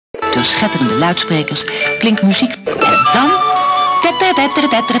door schetterende luidsprekers klinkt muziek. En dan...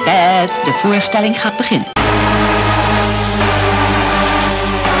 De voorstelling gaat beginnen.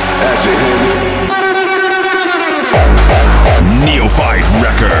 Neophyte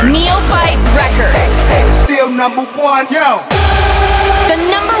Records. Neophyte Records. Still number one, yo. The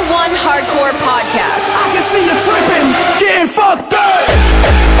number one hardcore podcast. I can see you tripping, getting fucked up.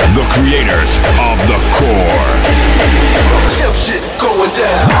 The creators of the core. Hip shit going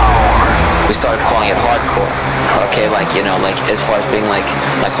down. We started calling it hardcore. Okay, like as far as being like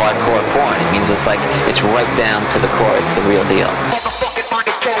hardcore porn, it means it's right down to the core. It's the real deal.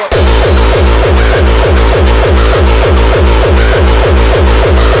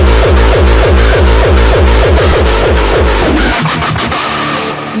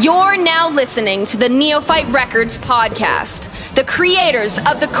 You're now listening to the Neophyte Records podcast, the creators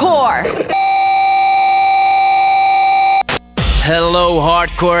of the core. Hello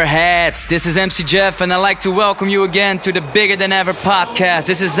hardcore heads, this is MC Jeff and I'd like to welcome you again to the Bigger Than Ever podcast.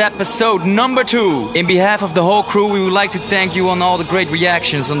 This is episode number 2. In behalf of the whole crew, we would like to thank you on all the great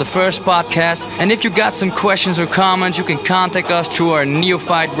reactions on the first podcast. And if you got some questions or comments, you can contact us through our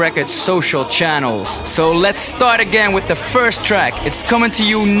Neophyte Records social channels. So let's start again with the first track. It's coming to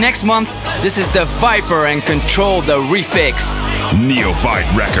you next month. This is The Viper and Control the Refix.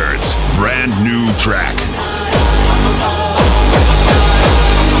 Neophyte Records, brand new track.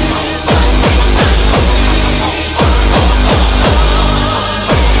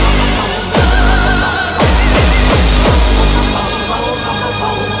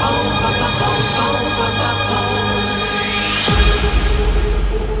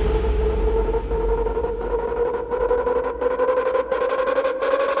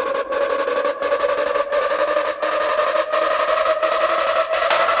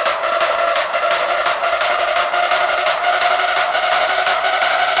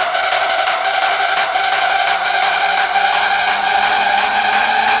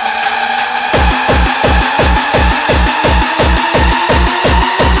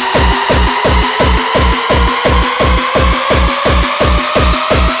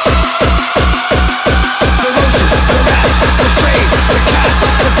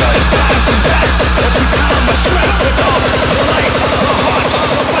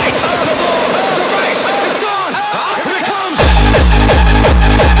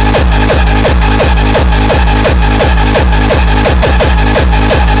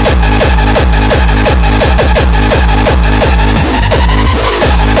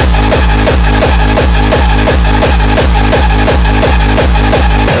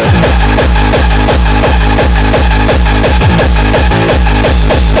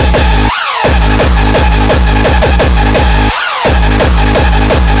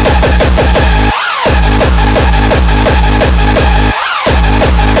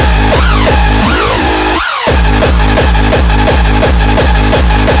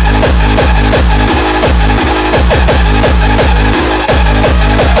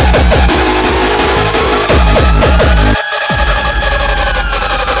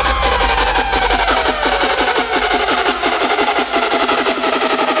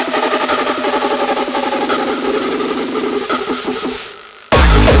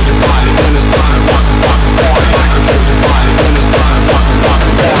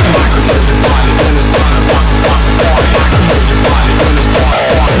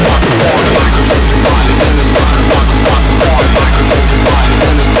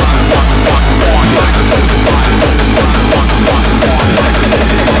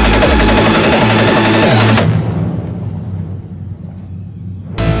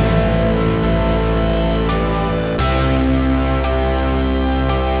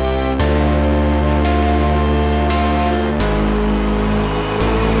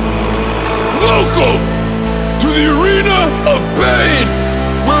 Welcome to the arena of pain,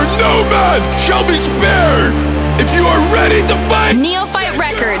 where no man shall be spared. If you are ready to fight, Neophyte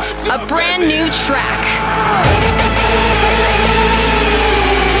Records, a brand new track.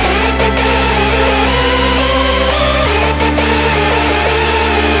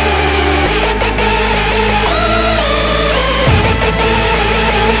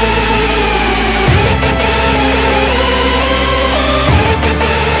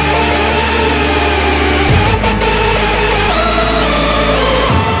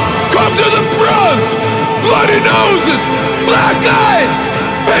 come to the front! Bloody noses, black eyes,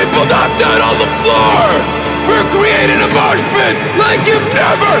 people knocked out on the floor! We're creating a mosh pit like you've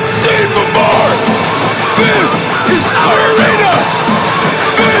never seen before! This is our arena!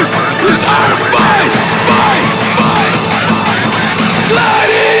 This is our fight! Fight! Fight!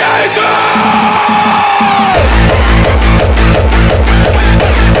 Gladiator!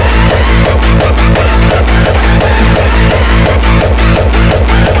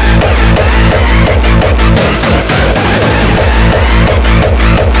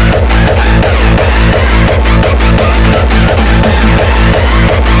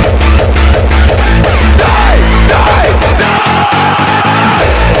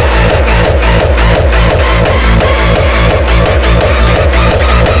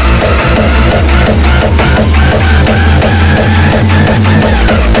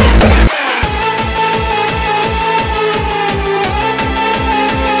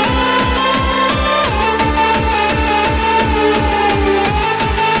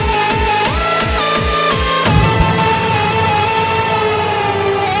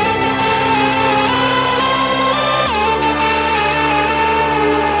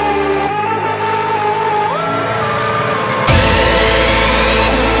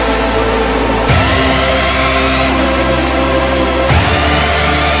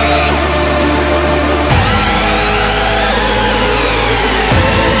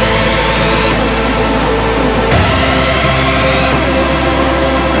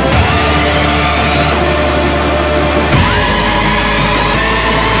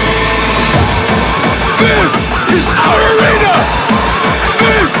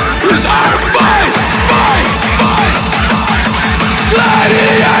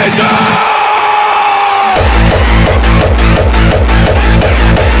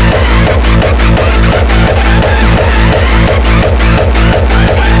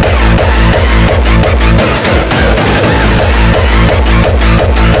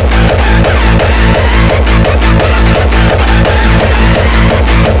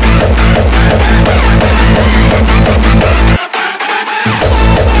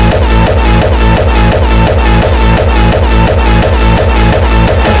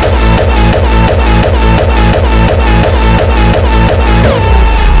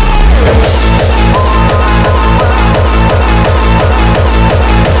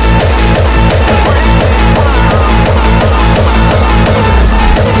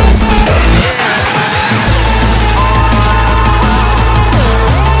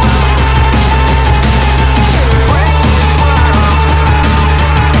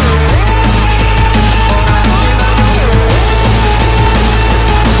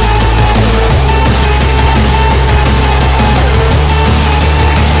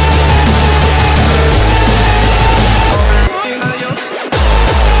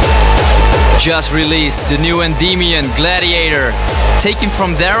 just released the new Endymion Gladiator, taken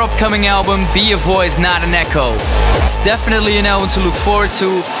from their upcoming album Be a Voice Not an Echo. It's definitely an album to look forward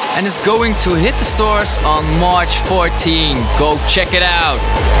to, and it's going to hit the stores on March 14. Go check it out.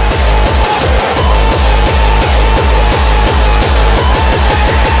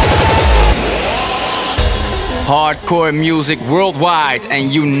 Hardcore music worldwide,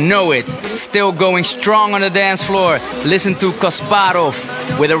 and you know it. Still going strong on the dance floor. Listen to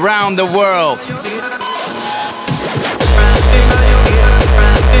Kasparov with Around the World.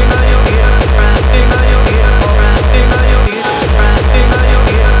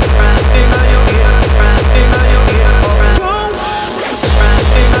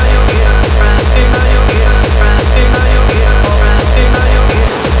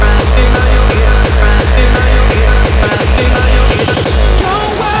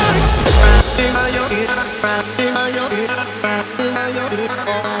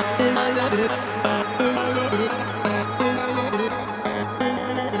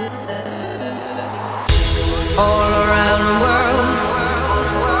 All around the world,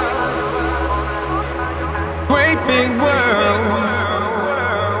 great big world.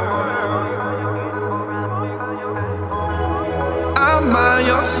 I'm by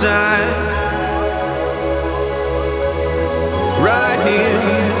your side, right here.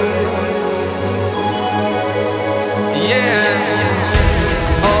 Yeah.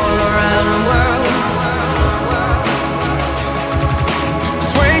 All around the world,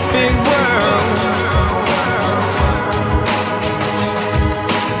 great big world.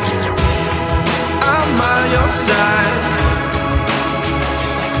 Your side,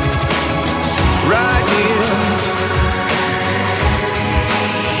 right here.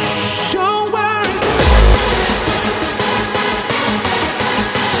 Don't worry.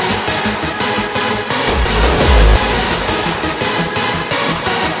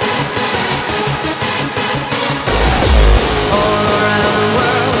 All around the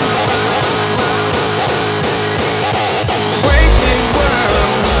world, great big world.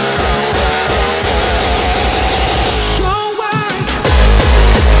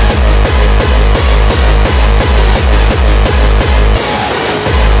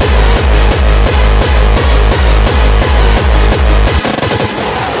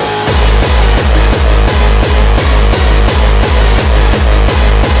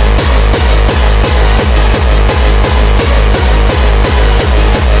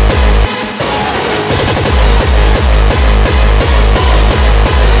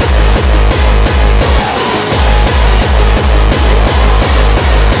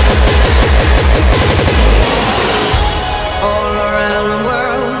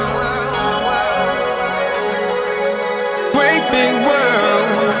 Big world.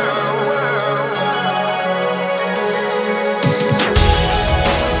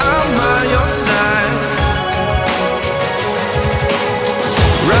 I'm by your side,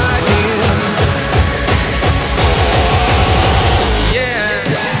 right here. Yeah.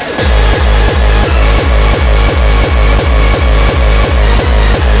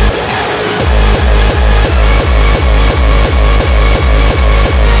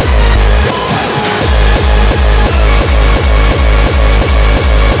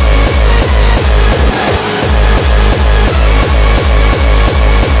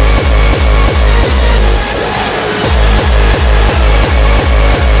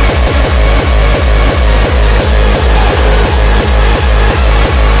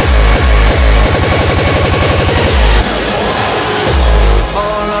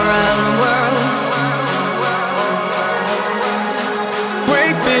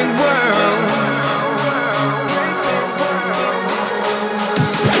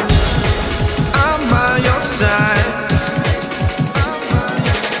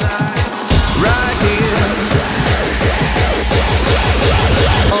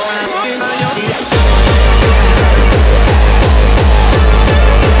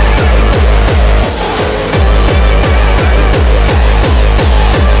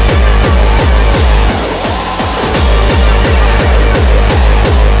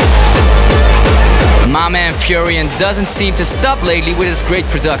 My man Furion doesn't seem to stop lately with his great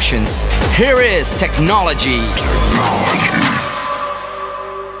productions. Here is Technology.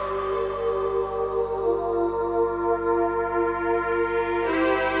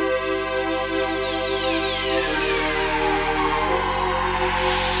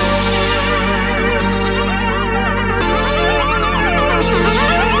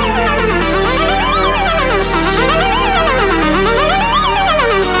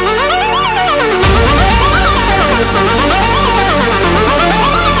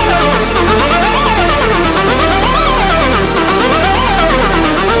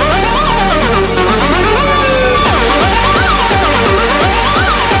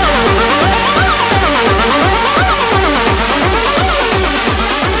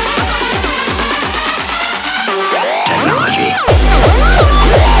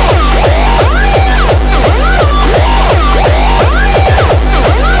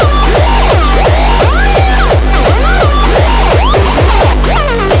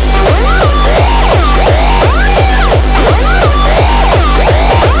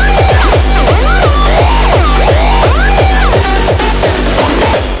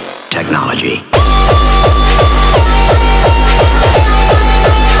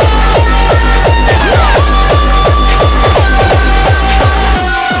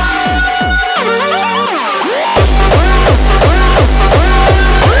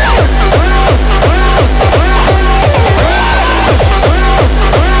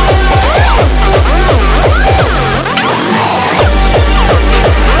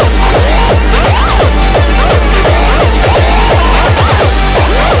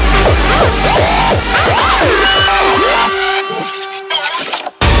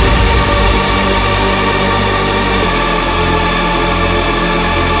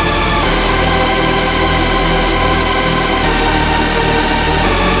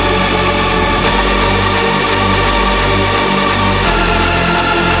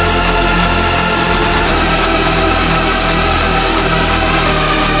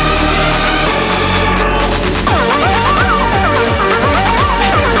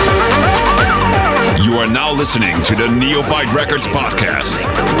 listening to the Neophyte Records podcast.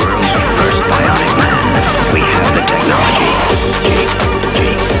 The world's first bionic man. We have the technology.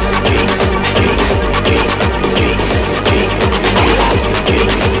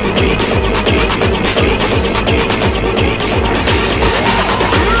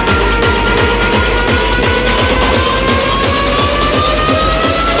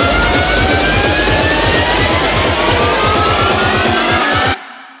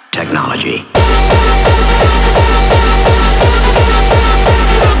 Technology.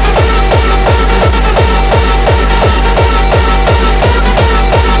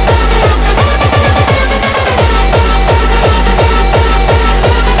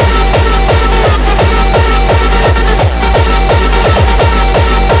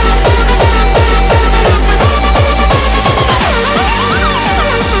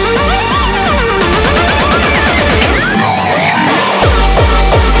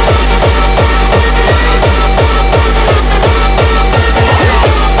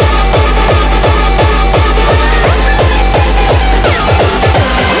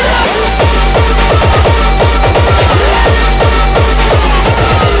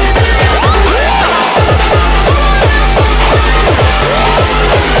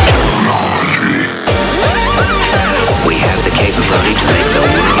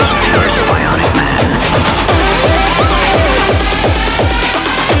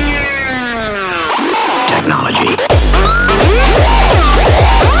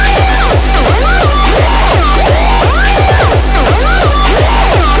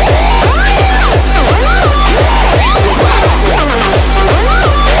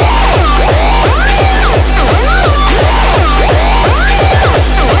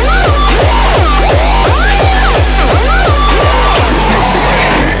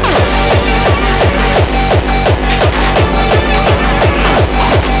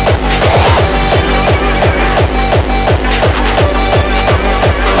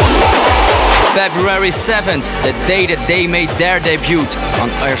 February 7th, the day that they made their debut on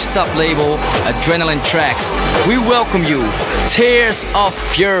our sub-label Adrenaline Tracks. We welcome you, Tears of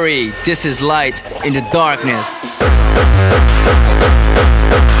Fury. This is Light in the Darkness.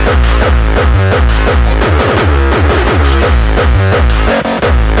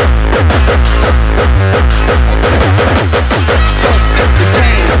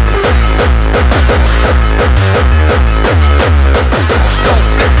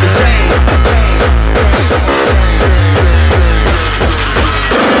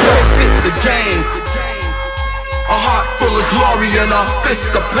 And a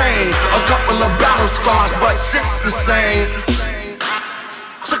fist of pain, a couple of battle scars, but shit's the same.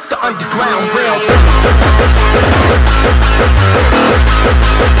 Took the underground rail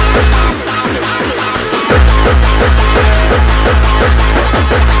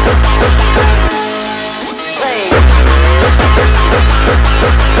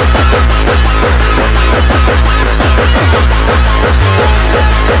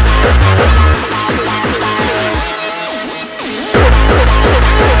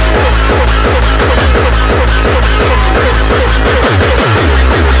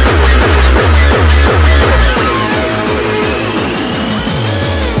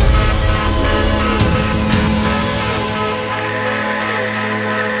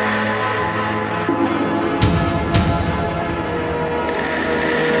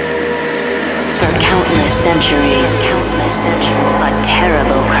centuries, a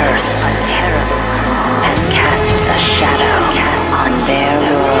terrible curse has cast a shadow on their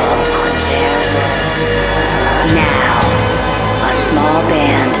world. Now, a small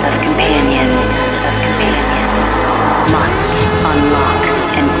band of companions must unlock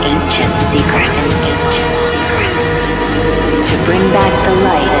an ancient secret to bring back the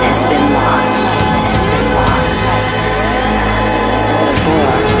light that has been lost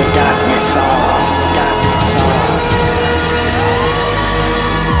before the darkness falls.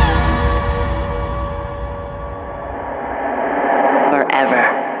 Forever.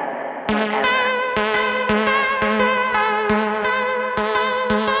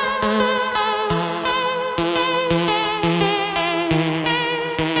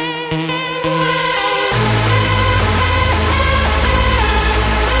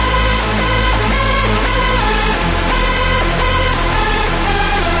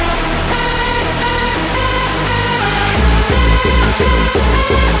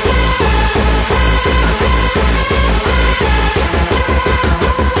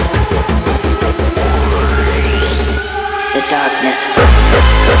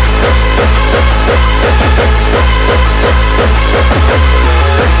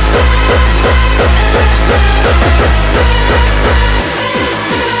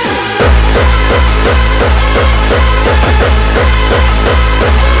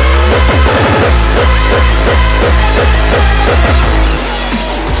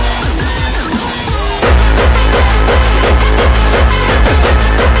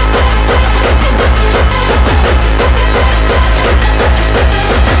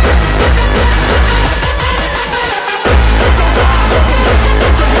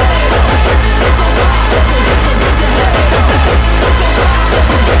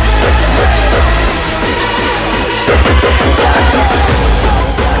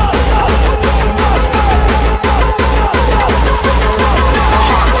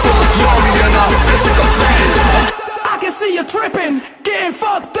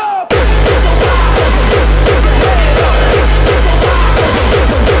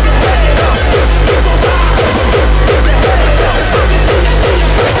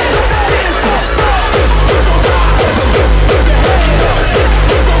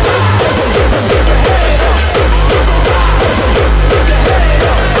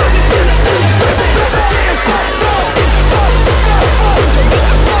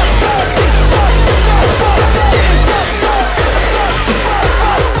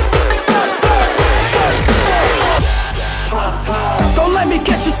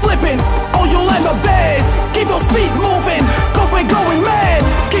 catch you slipping, or you'll end up dead. Keep those feet moving, cause we're going mad.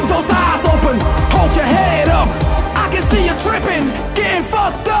 Keep those eyes open, hold your head up. I can see you tripping, getting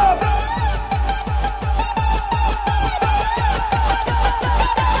fucked up.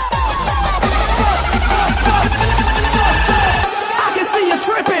 I can see you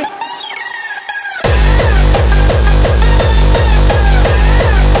tripping.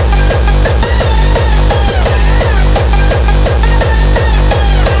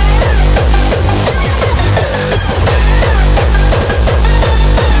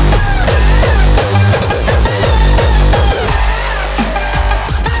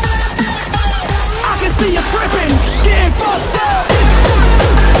 See you tripping, getting fucked up.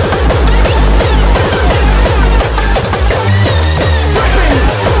 Tripping.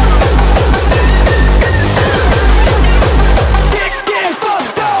 Getting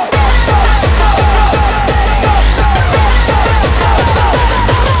fucked up.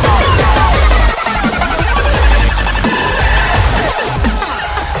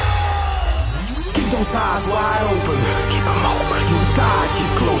 Keep those eyes wide open. Keep them open. You die if you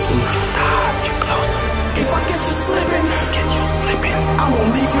close them. You die if you close them. If I get you slipping, I'm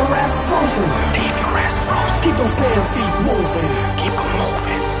gonna leave your ass frozen. Leave your ass frozen. Keep those damn feet moving. Keep them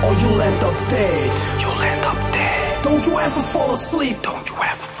moving. Or you'll end up dead. You'll end up dead. Don't you ever fall asleep. Don't you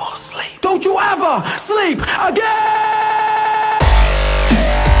ever fall asleep. Don't you ever sleep again.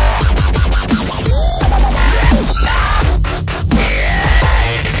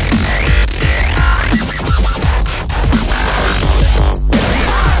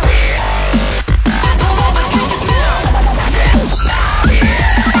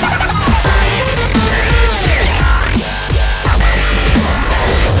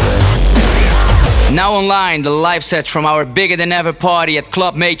 Now online, the live sets from our Bigger Than Ever party at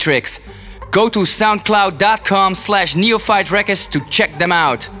Club Matrix. Go to soundcloud.com/Neophyte Records to check them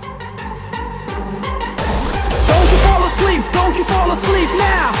out. Don't you fall asleep, don't you fall asleep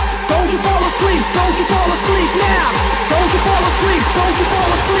now. Don't you fall asleep, don't you fall asleep now. Don't you fall asleep, don't you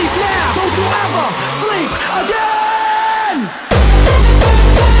fall asleep now. Don't you ever sleep again.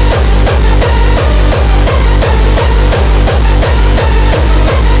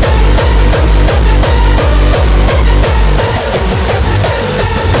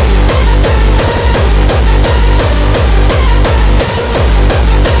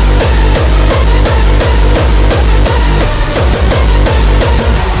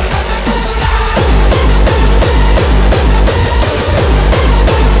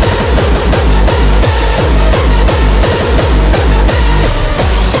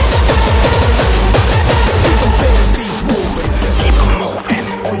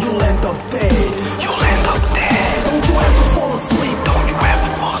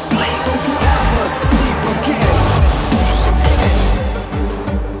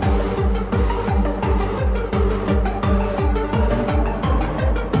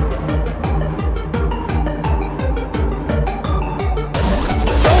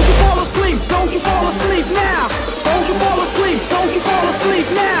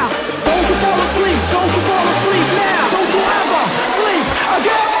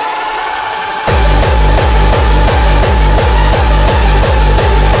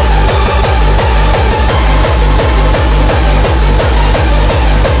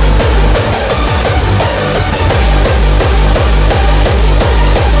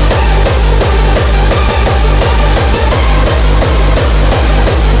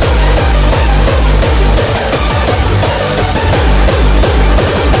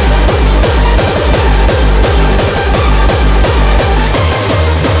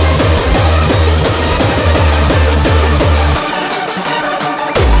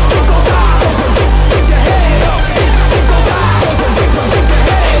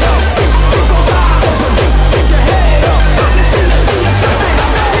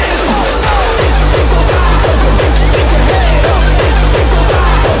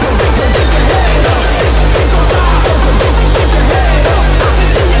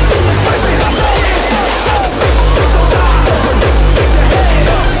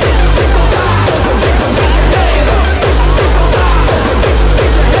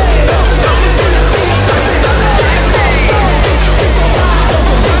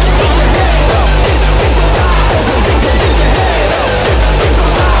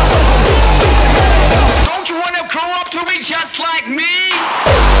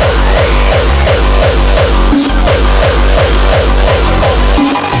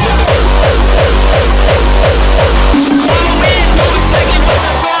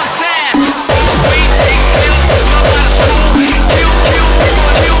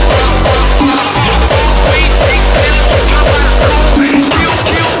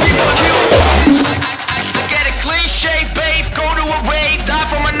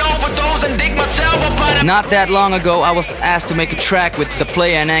 Not that long ago, I was asked to make a track with The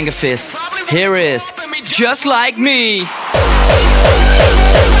Player and Anger Fist. Here is Just Like Me.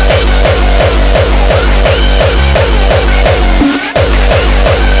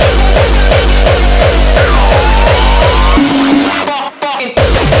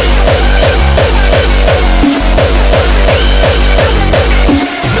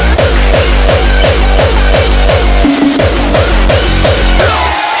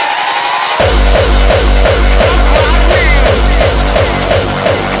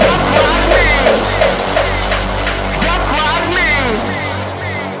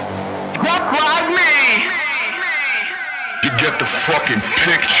 Fucking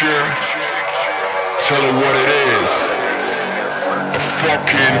picture, tell it what it is. A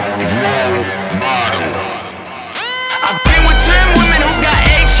fucking role model. I've been with 10 women who got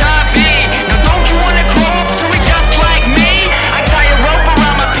HIV. Now don't you wanna grow up to be just like me? I tie a rope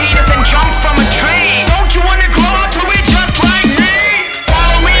around my penis and jump from a tree. Don't you wanna grow up to be just like me?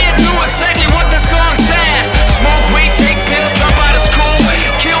 Follow me and do exactly what the song says. Smoke weed, take pills, drop out of school,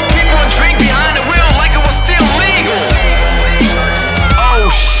 kill people and drink behind the wheel like it was still legal. Oh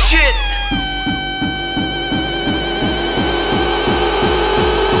shit!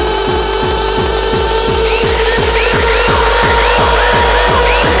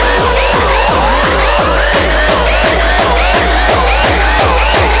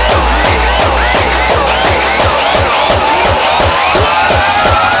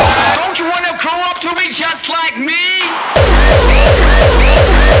 Don't you wanna grow up to be just like me?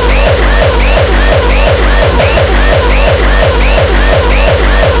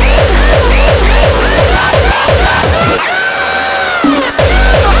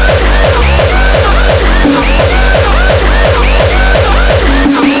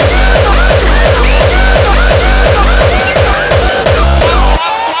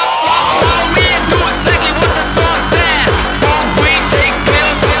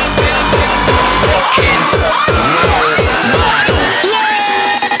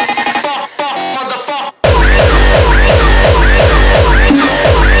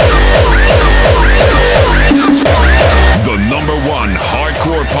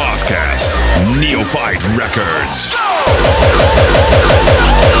 Podcast, Neophyte Records.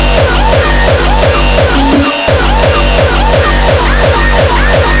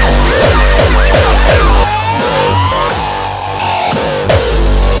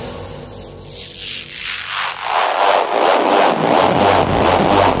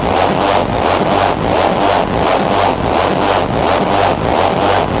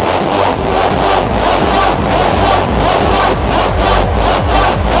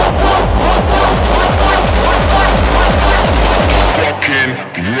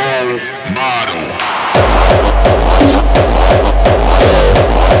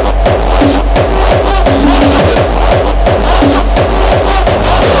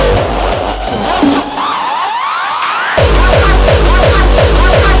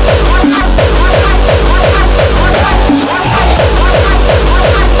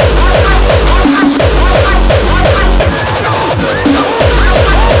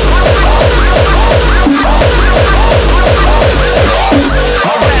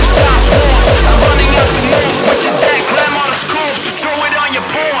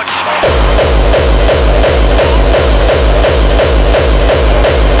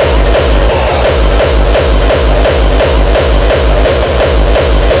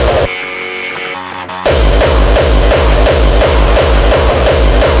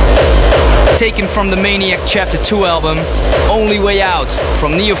 Taken from the Maniac Chapter 2 album, Only Way Out,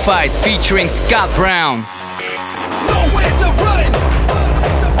 from Neophyte featuring Scott Brown. Nowhere to run,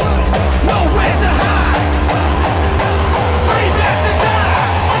 nowhere to hide, bring back to die.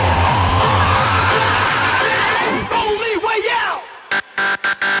 Only way out.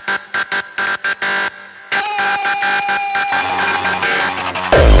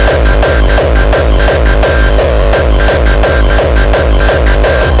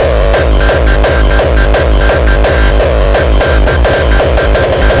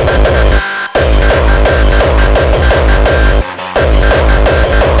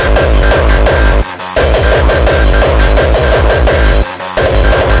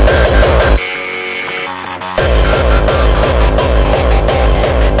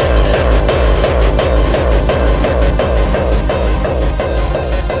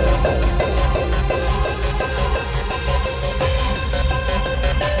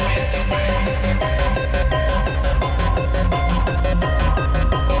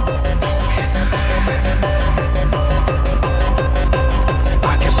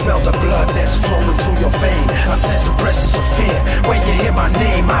 smell the blood that's flowing through your vein. I sense the presence of fear when you hear my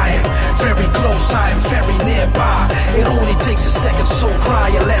name. I am very close, I am very nearby. It only takes a second, so cry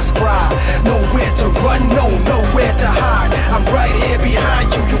and let's cry. Nowhere to run, no, nowhere to hide. I'm right here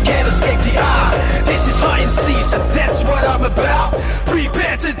behind you, you can't escape the eye. This is hunting season, that's what I'm about.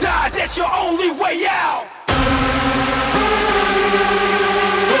 Prepare to die, that's your only way out.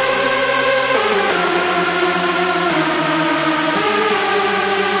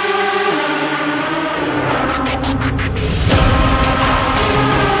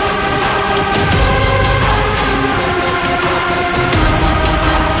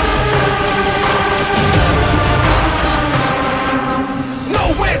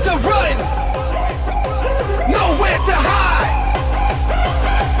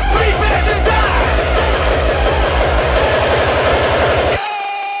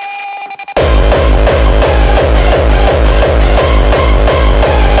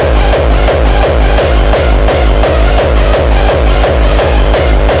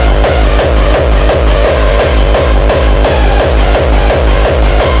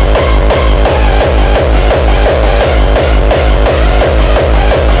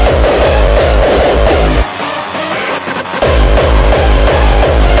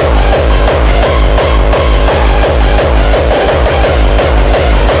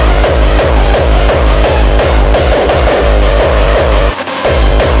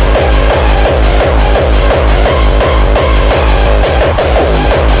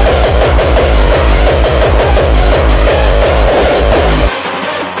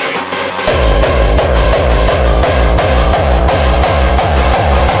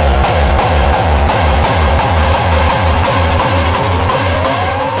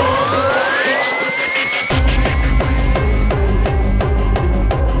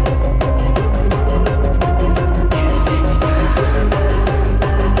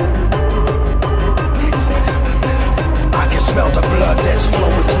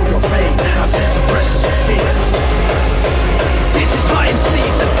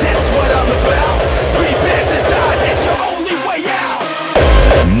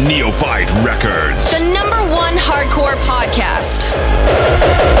 Neophyte Records, the #1 hardcore podcast.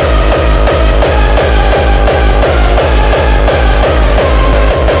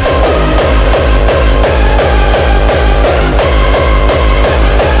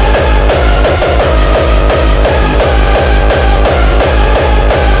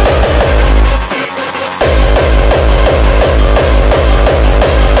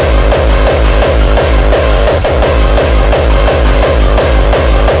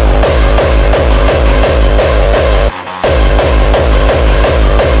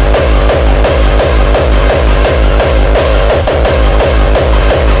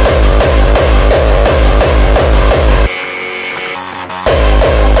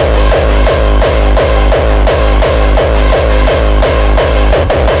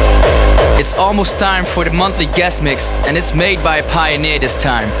 Almost time for the monthly guest mix, and it's made by a pioneer this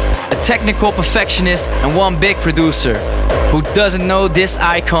time, a technical perfectionist and one big producer. Who doesn't know this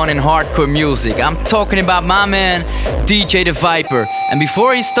icon in hardcore music? I'm talking about my man DJ the Viper. And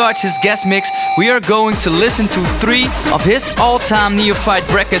before he starts his guest mix, we are going to listen to 3 of his all-time Neophyte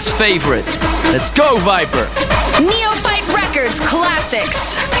Records favorites. Let's go, Viper! Neophyte Records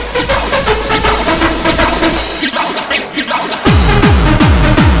Classics.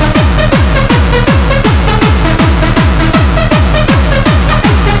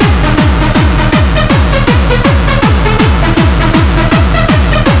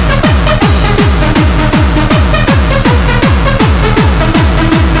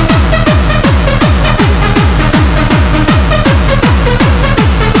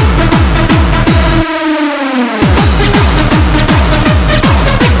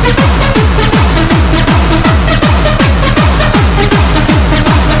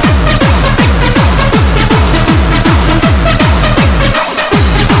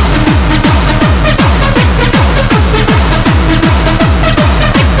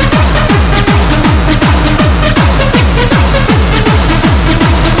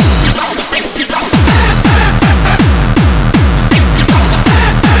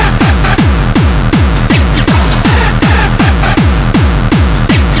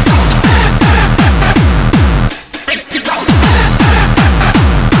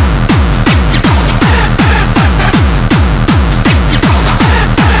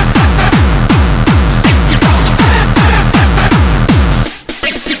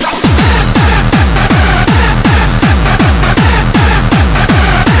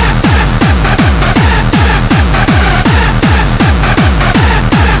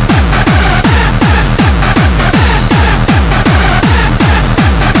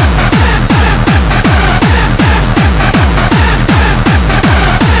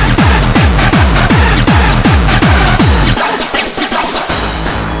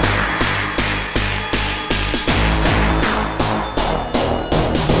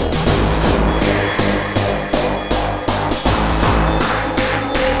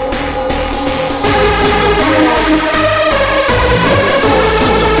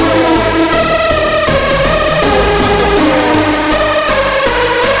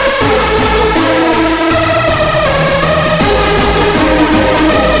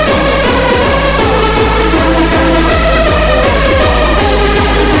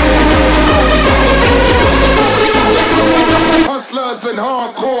 Hustlers and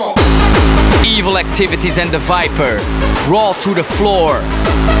hardcore. Evil Activities and the Viper, Raw to the Floor.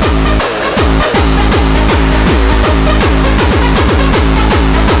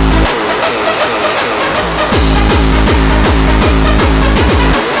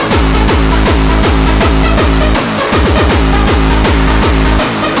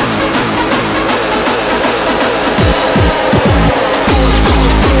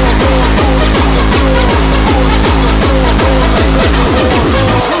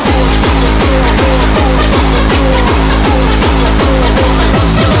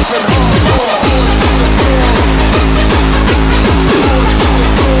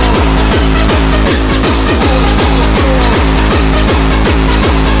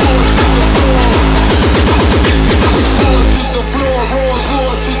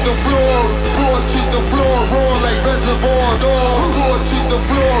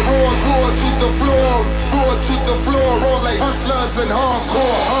 Hustlers and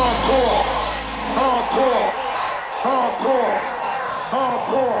hardcore, hardcore, hardcore, hardcore,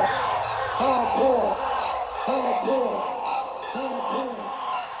 hardcore, hardcore, hardcore, hardcore.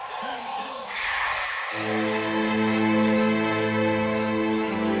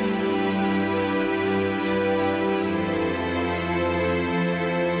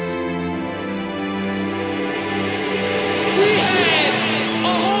 We had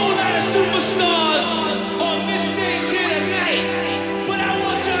a whole lot of superstars on this stage here tonight, but I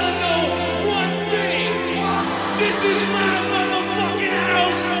want y'all to know one thing. This is my motherfucking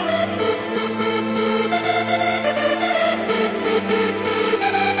house.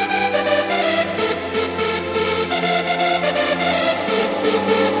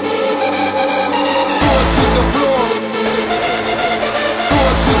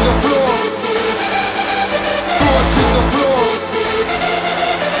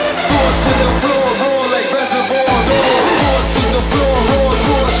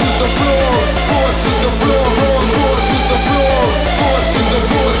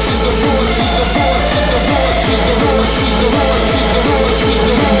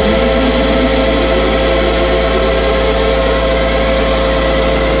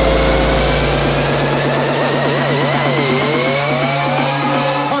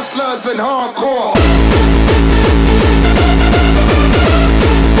 Hustlers and hardcore.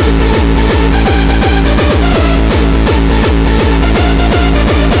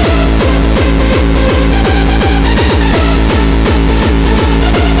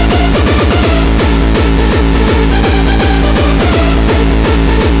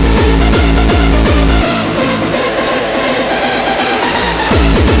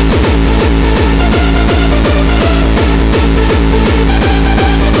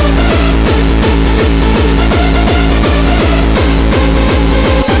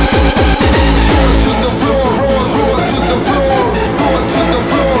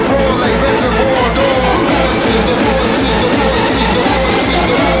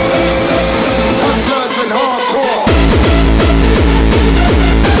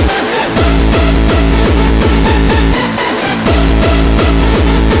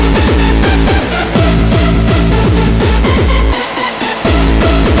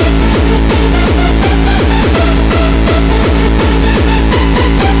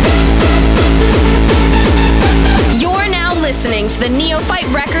 Listening to the Neophyte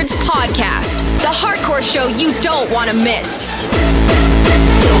Records podcast, the hardcore show you don't want to miss.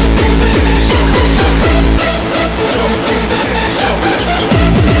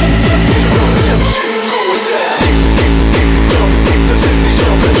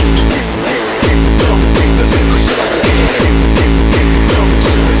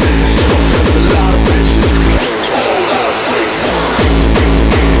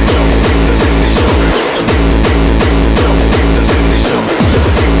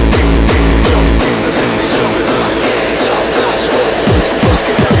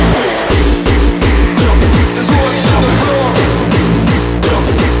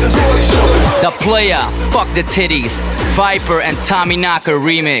 The Player, Fuck the Titties, Viper and Tommy Knocker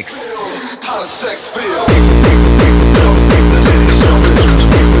remix. How does sex feel?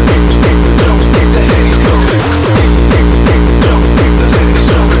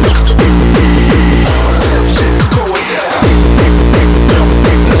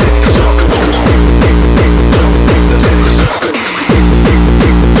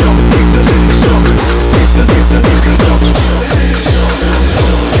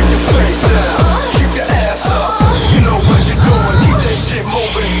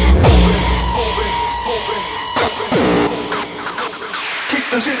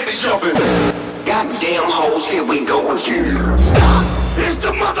 Goddamn hoes, here we go again. Stop! It's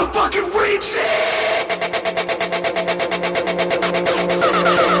the motherfucking remix!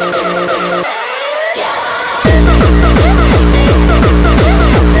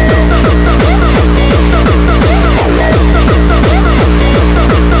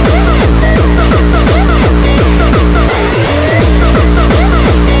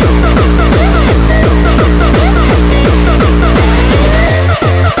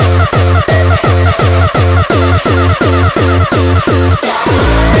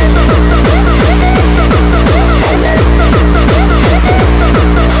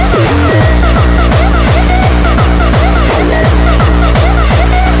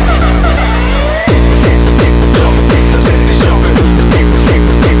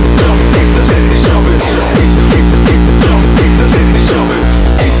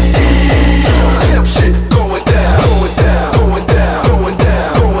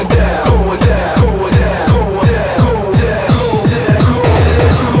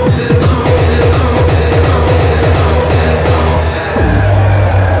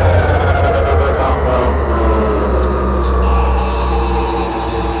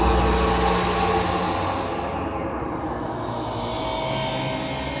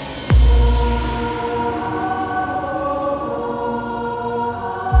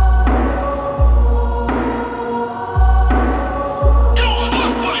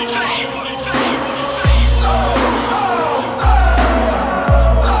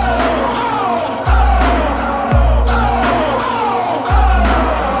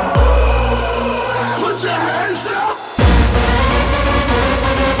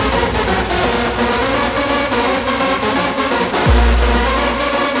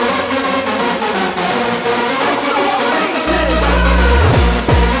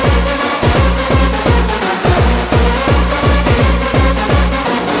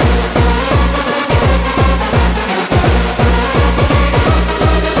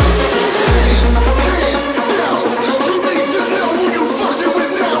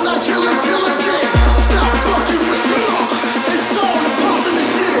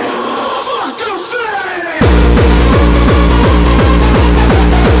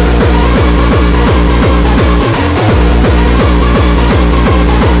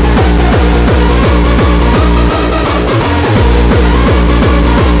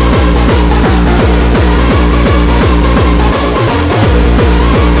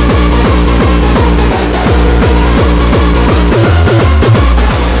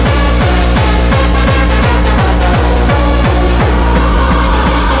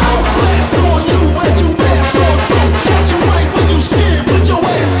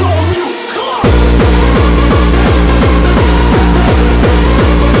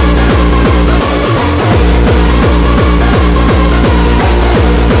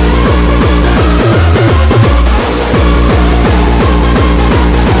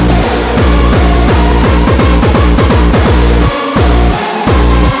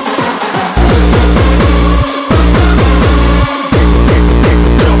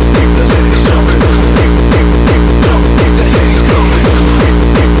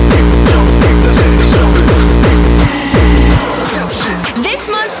 this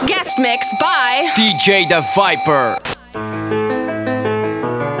month's guest mix by DJ the Viper.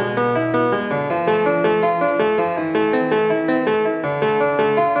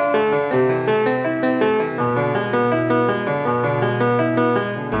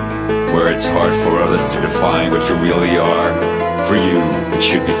 Where it's hard for others to define what you really are, for you, it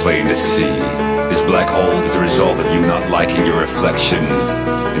should be plain to see. This black hole is the result of you not liking your reflection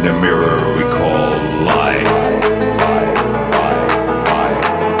in a mirror we call life.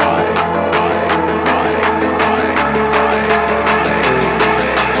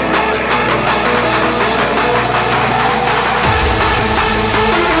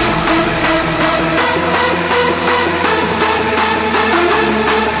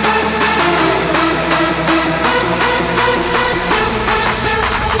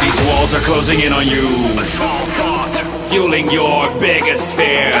 Are closing in on you. A small thought, fueling your biggest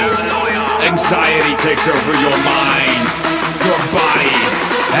fears. Anxiety takes over your mind, your body,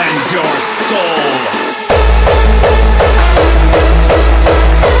 and your soul.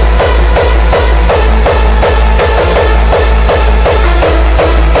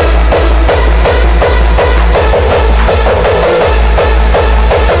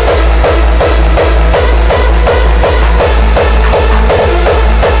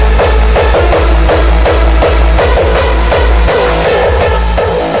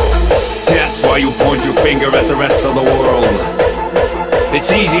 Why you point your finger at the rest of the world?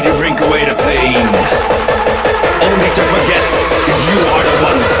 It's easy to drink away the pain, only to forget that you are the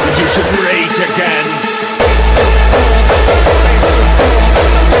one that you should rage against.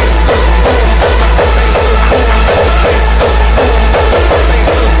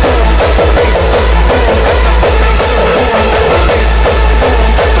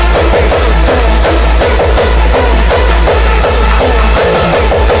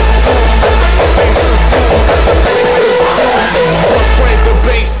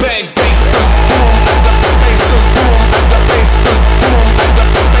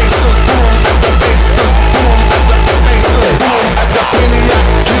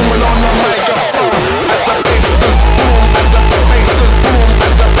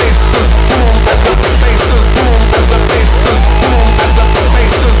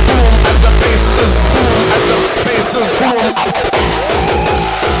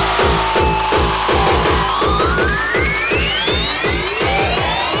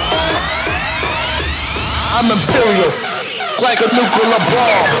 I'm imperial, like a nuclear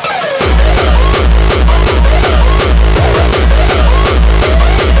bomb.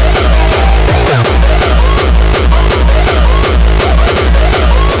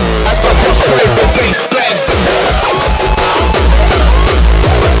 As I push play the bass bang.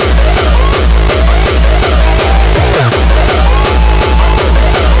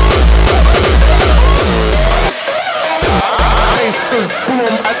 Bass is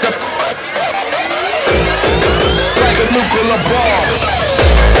boom at the nuclear bomb.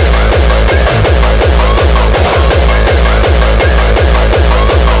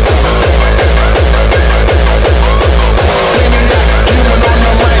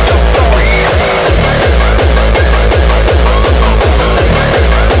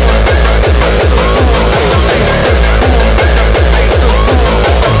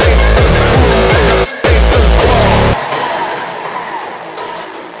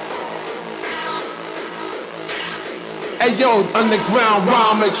 Hey yo, underground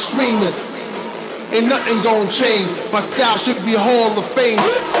rhyme extremist. Ain't nothing gonna change. My style should be Hall of Fame.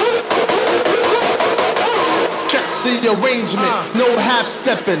 Check the arrangement, no half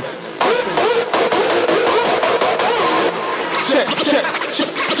stepping.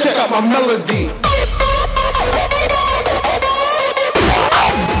 Check out my melody.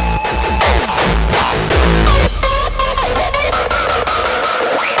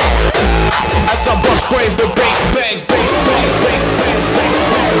 As I bust brains, the bass bangs, bass bangs, bang, bang, bang,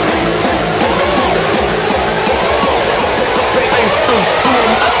 bang. Bass is boom,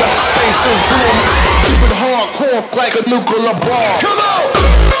 the bass is boom. Keep it hardcore like a nuclear bomb. Come on!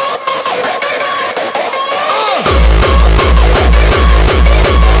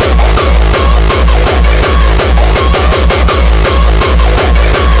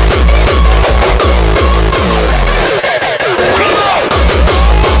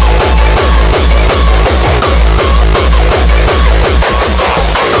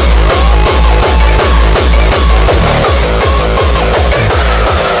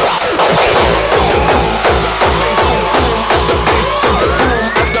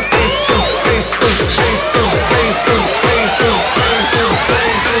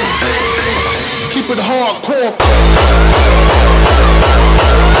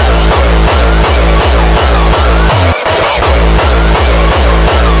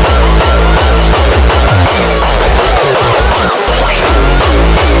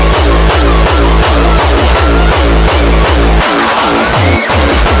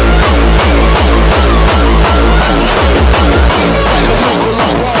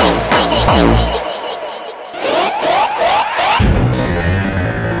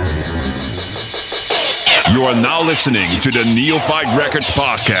 now listening to the Neophyte Records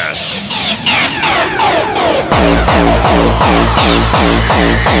podcast.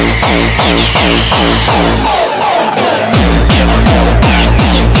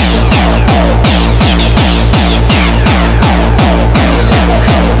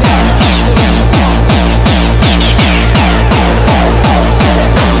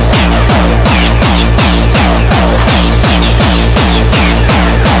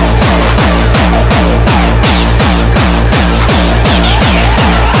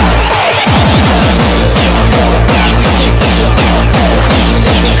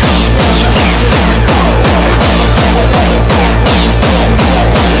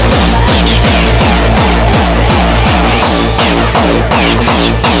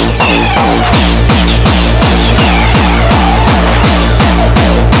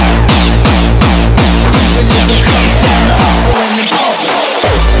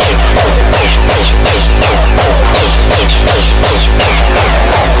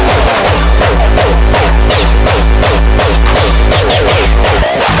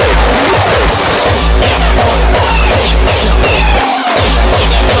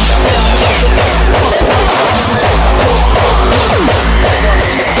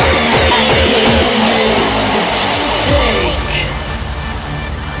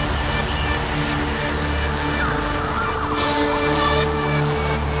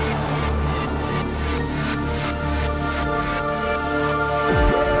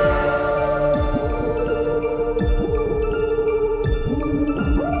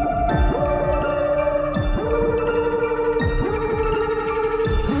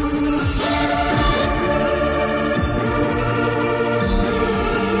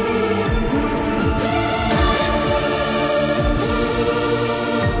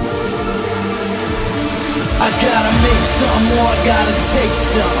 Gotta take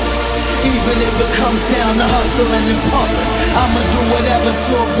some, even if it comes down to hustling and pumping. I'ma do whatever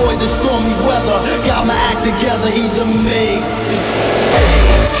to avoid the stormy weather. Got my act together, either make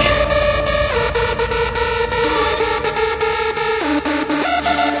it.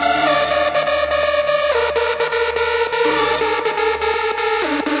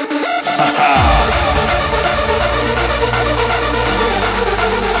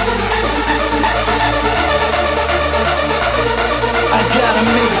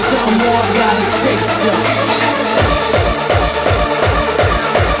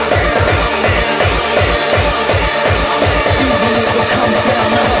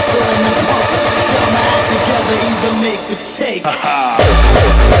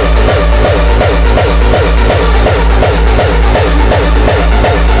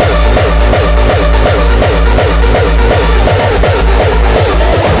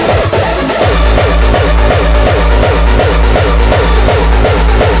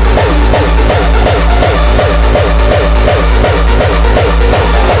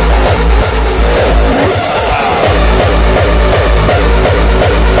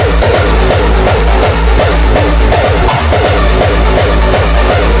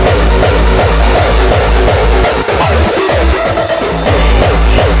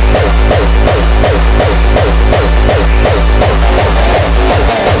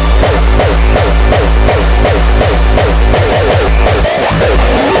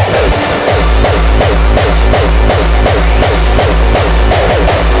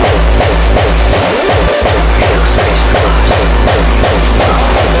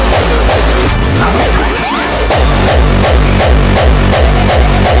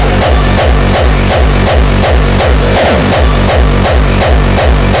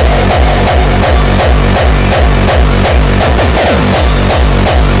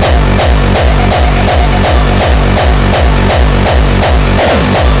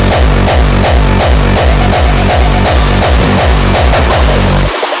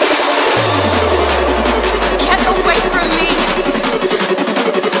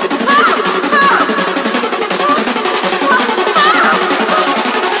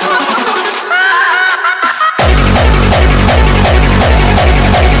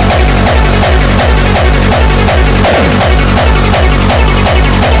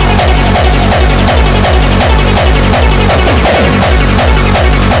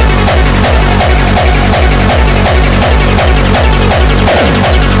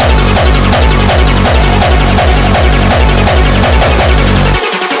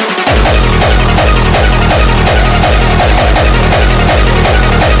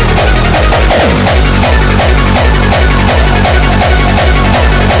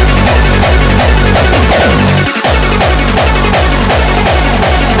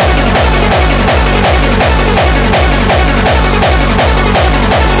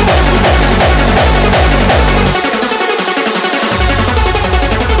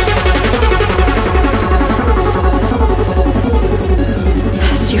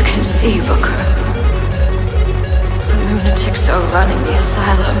 you can see, Booker, the lunatics are running the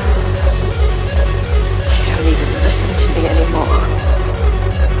asylum. They don't even listen to me anymore.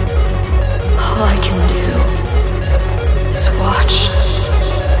 All I can do is watch.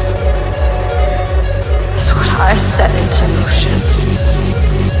 As what I set into motion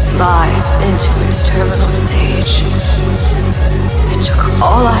slides into its terminal stage. It took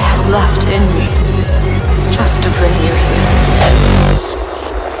all I had left in me just to bring you here.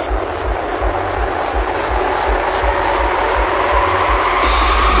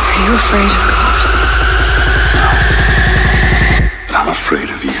 Are you afraid of God? No. But I'm afraid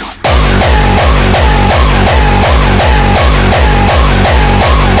of you.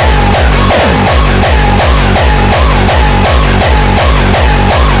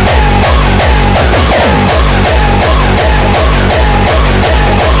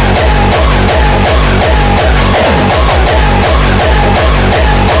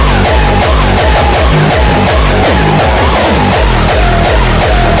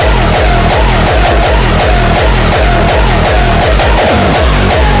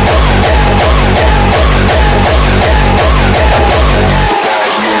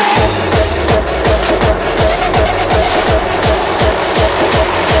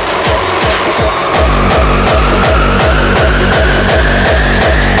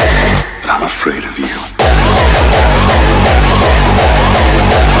 Afraid of you.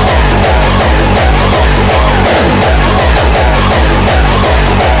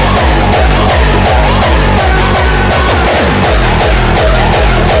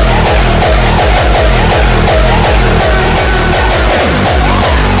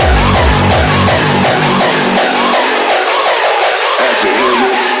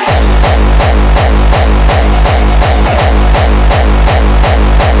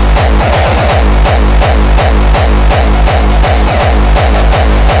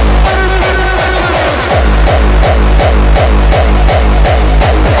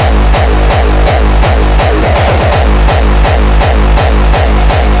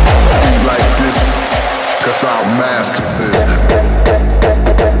 I'll master this.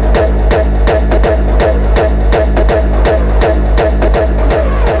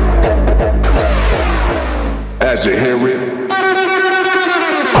 As you hear it.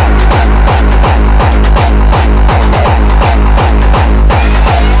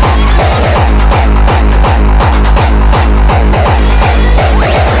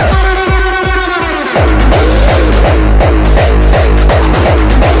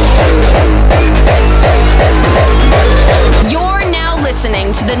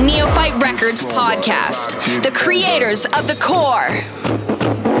 To the Neophyte Records podcast, the creators of the core.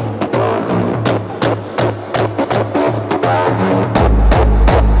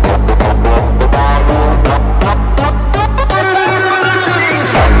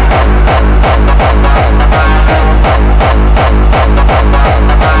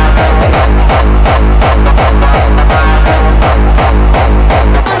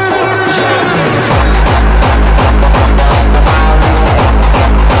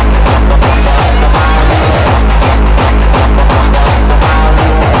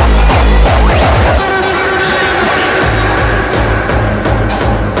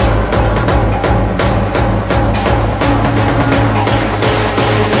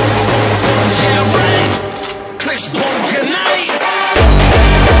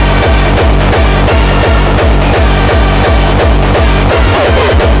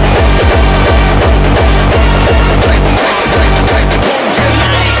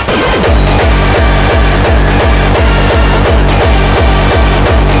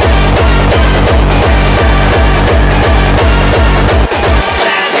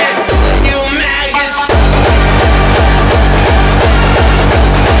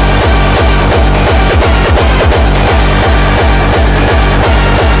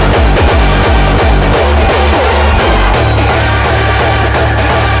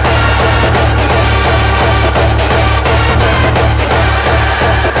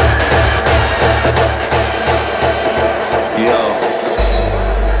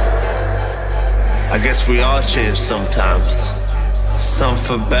 I guess we all change sometimes. Some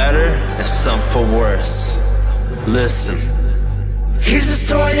for better and some for worse. Listen. Here's the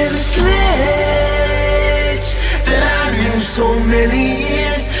story of the sledge that I knew so many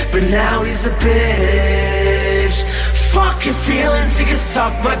years, but now he's a bitch. Fuck your feelings, you can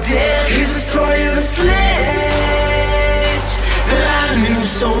suck my dick. Here's the story of the sledge that I knew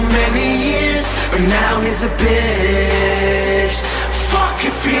so many years, but now he's a bitch. Fuck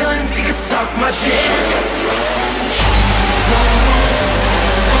your feelings, you can suck my dick.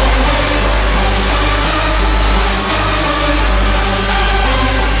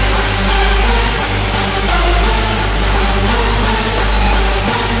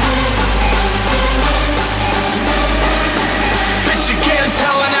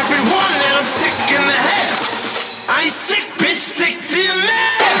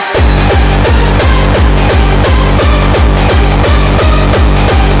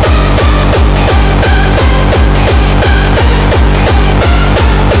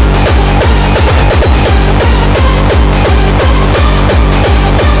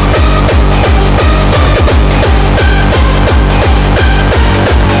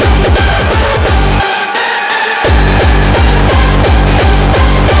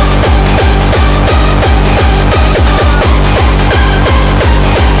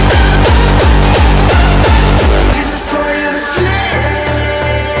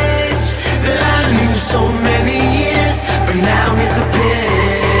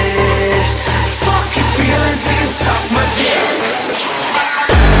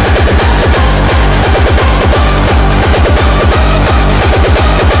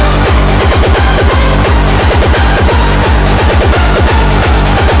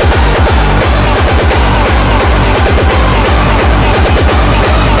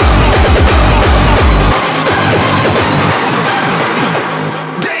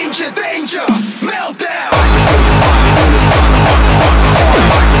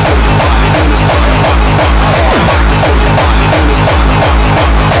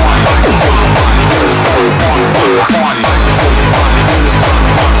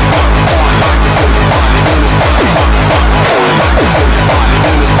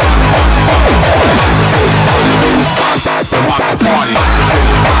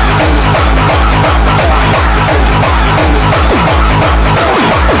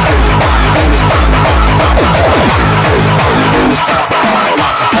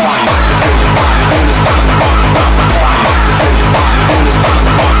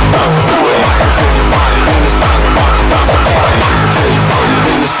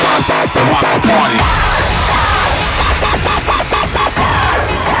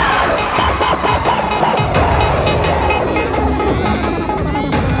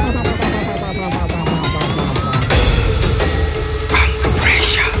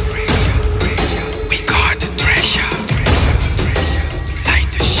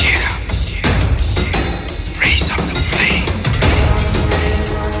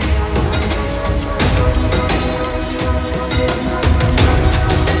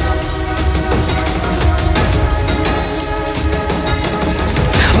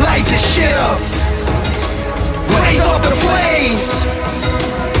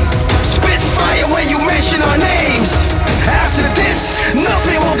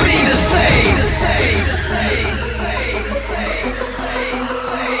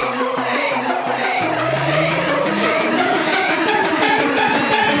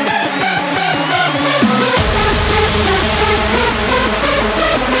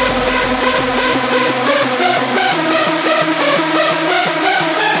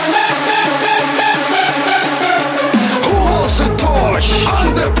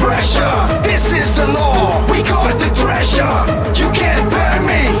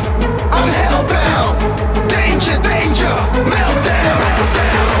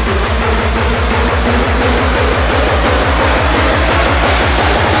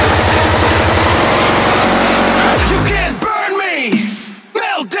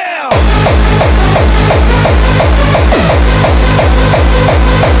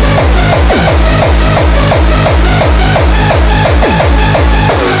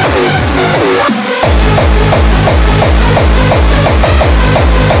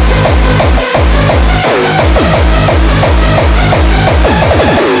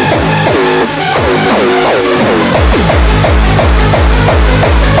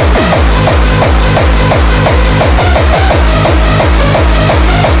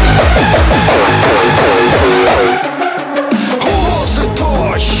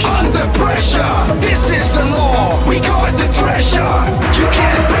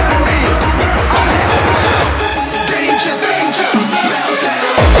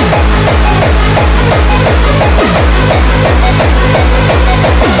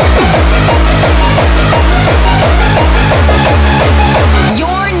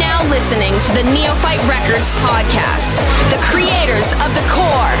 Records podcast, the creators of the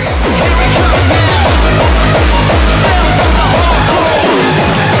core.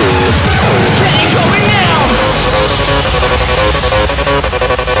 Get it going now!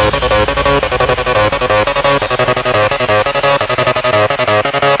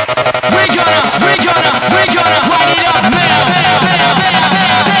 We're gonna light it up now!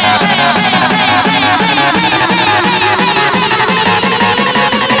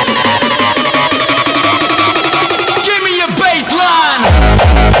 Give me your bass line!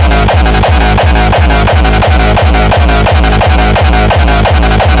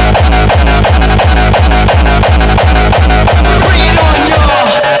 Bring it on, y'all!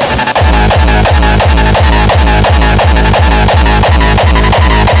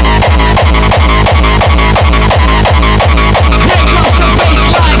 Here comes the bass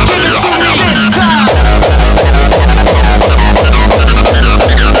line, give it to me this time!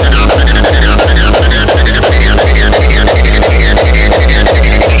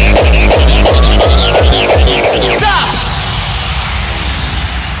 Stop!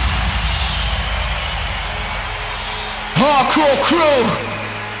 Hardcore crew,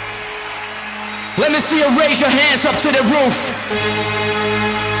 let me see you raise your hands up to the roof.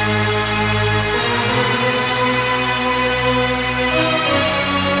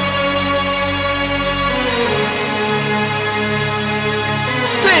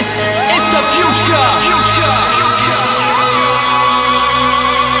 This is the future.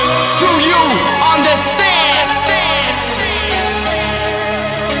 Do you understand?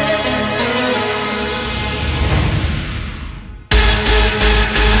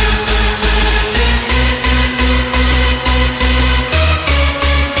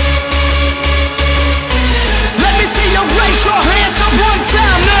 Let me see you raise your hands up one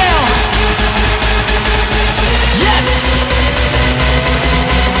time now. Yes.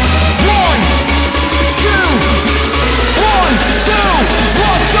 1, 2,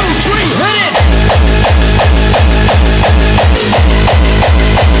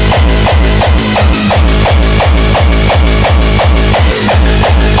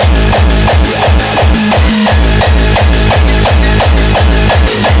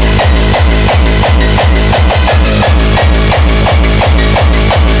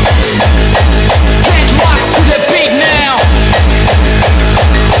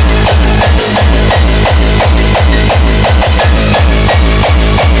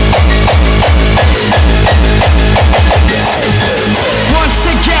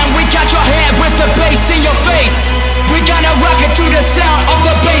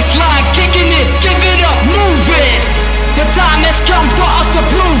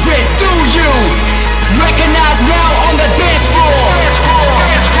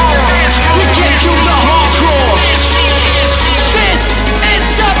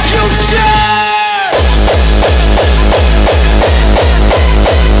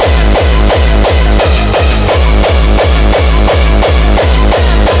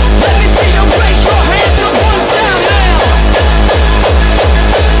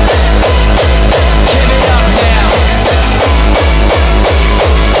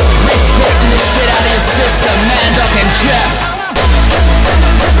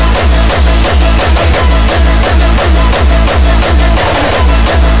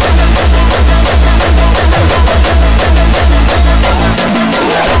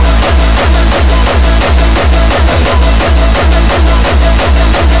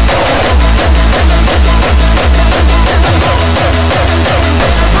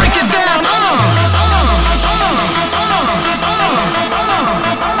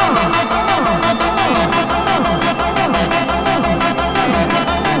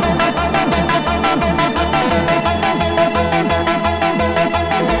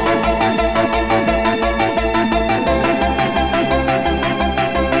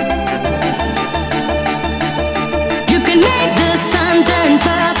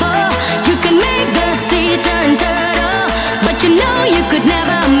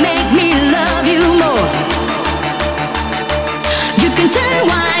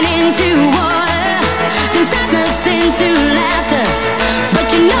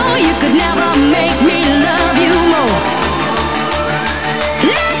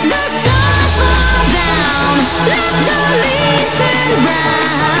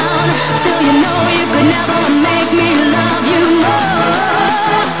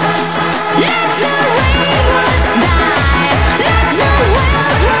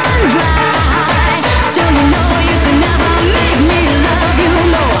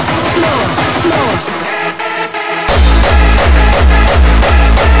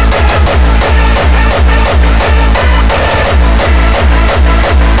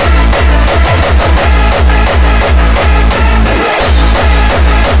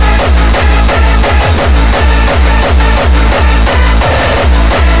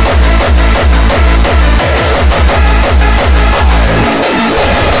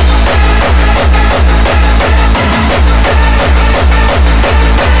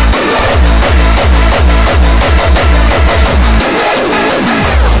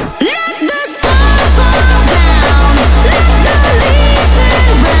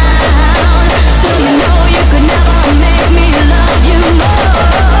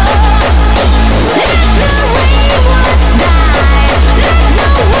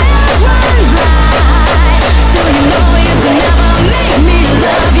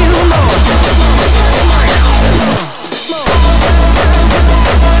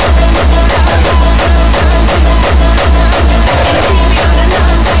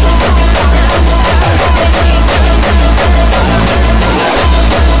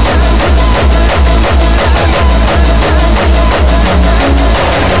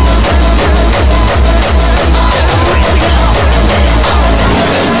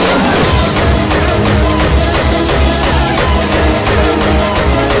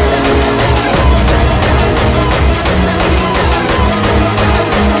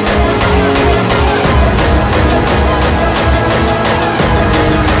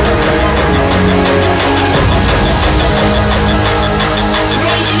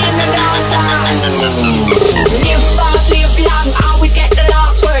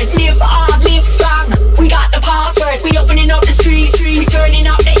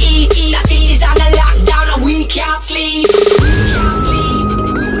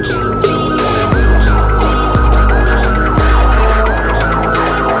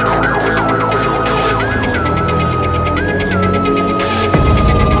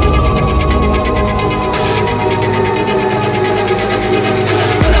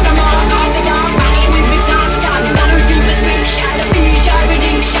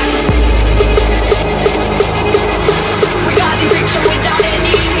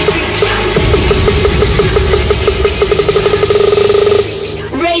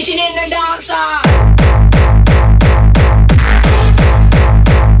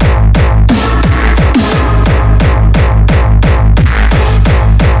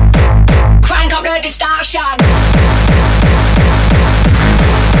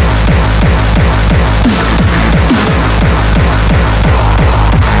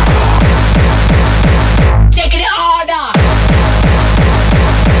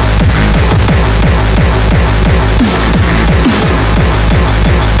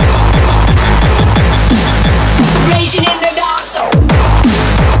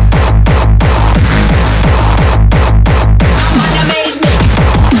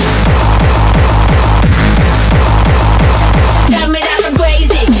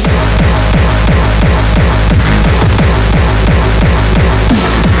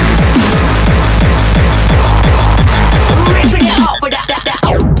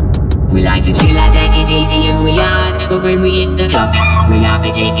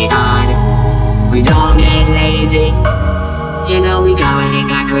 take it on. We don't get lazy. You know we going and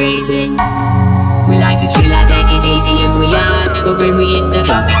got crazy. We like to chill and take it easy and we on. But when we hit the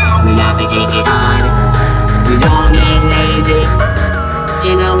club, we love to take it on. We don't get lazy.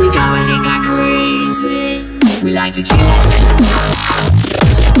 You know we going and got crazy. We like to chill and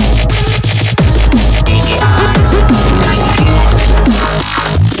take it on. We like to chill and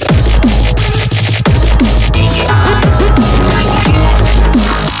take it on. We like to chill and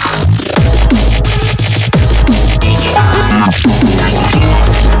take it on. We like to chill and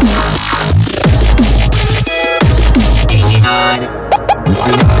take it on.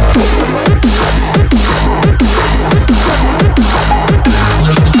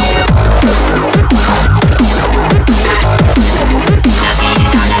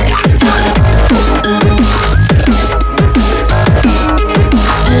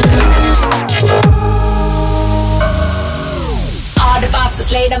 All the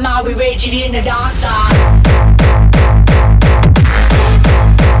fastest late them out, we raging in the dance hall.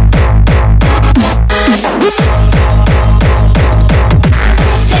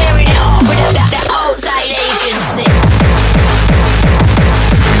 Staring it over the outside agency.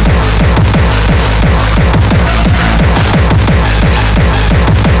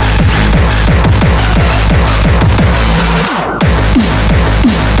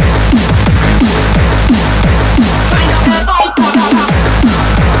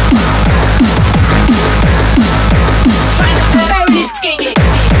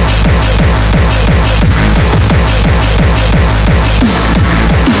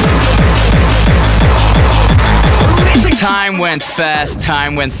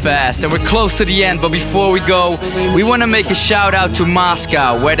 Time went fast, and we're close to the end. But before we go, we want to make a shout out to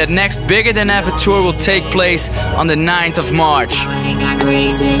Moscow, where the next Bigger Than Ever tour will take place on the 9th of March.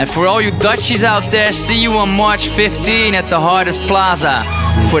 And for all you Dutchies out there, see you on March 15 at the Hardest Plaza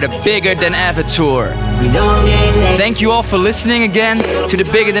for the Bigger Than Ever tour. Thank you all for listening again to the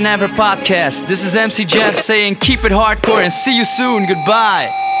Bigger Than Ever podcast. This is MC Jeff saying keep it hardcore and see you soon. Goodbye.